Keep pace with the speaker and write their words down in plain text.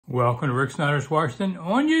Welcome to Rick Snider's Washington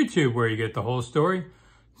on YouTube, where you get the whole story.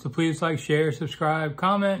 So please like, share, subscribe,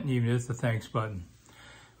 comment, and even hit the thanks button.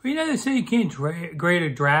 Well, they say you can't grade a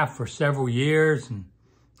draft for several years, and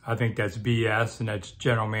I think that's BS, and that's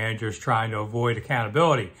general managers trying to avoid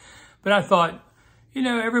accountability. But I thought,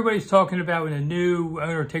 everybody's talking about when a new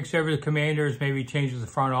owner takes over the Commanders, maybe changes the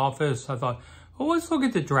front office. I thought, well, let's look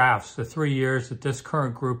at the drafts, the 3 years that this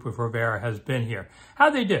current group with Rivera has been here.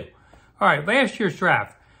 How'd they do? All right, last year's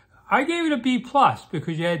draft, I gave it a B+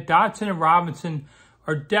 because you had Dotson and Robinson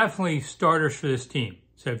are definitely starters for this team.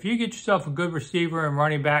 So if you get yourself a good receiver and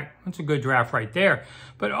running back, that's a good draft right there.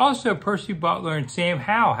 But also Percy Butler and Sam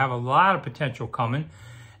Howell have a lot of potential coming.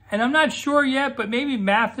 And I'm not sure yet, but maybe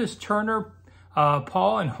Mathis, Turner,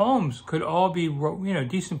 Paul, and Holmes could all be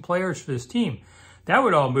decent players for this team. That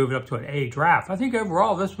would all move it up to an A draft. I think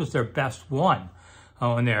overall this was their best one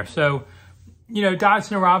in there. So,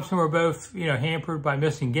 Dotson and Robinson were both, hampered by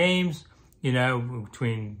missing games,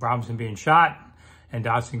 between Robinson being shot and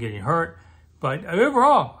Dotson getting hurt. But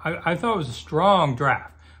overall, I thought it was a strong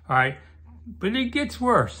draft, all right? But it gets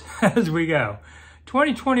worse as we go.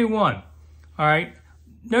 2021, all right?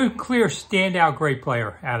 No clear standout great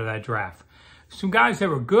player out of that draft. Some guys that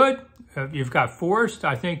were good. You've got Forrest,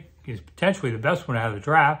 I think, is potentially the best one out of the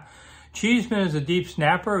draft. Cheeseman is a deep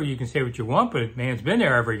snapper. You can say what you want, but the man's been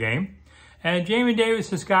there every game. And Jamie Davis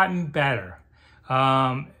has gotten better.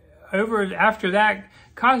 After that,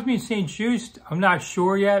 Cosme and St. Juste, I'm not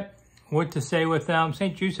sure yet what to say with them.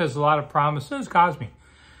 St. Juste has a lot of promise. So does Cosme.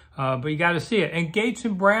 But you got to see it. And Gates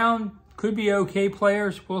and Brown could be okay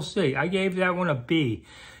players. We'll see. I gave that one a B.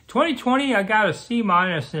 2020, I got a C-,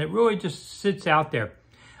 and it really just sits out there.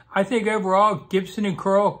 I think overall, Gibson and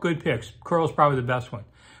Curl, good picks. Curl's probably the best one.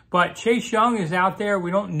 But Chase Young is out there. We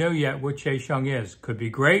don't know yet what Chase Young is. Could be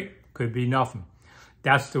great. Could be nothing.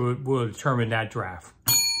 That's what will determine that draft.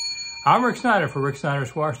 I'm Rick Snider for Rick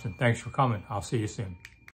Snider's Washington. Thanks for coming. I'll see you soon.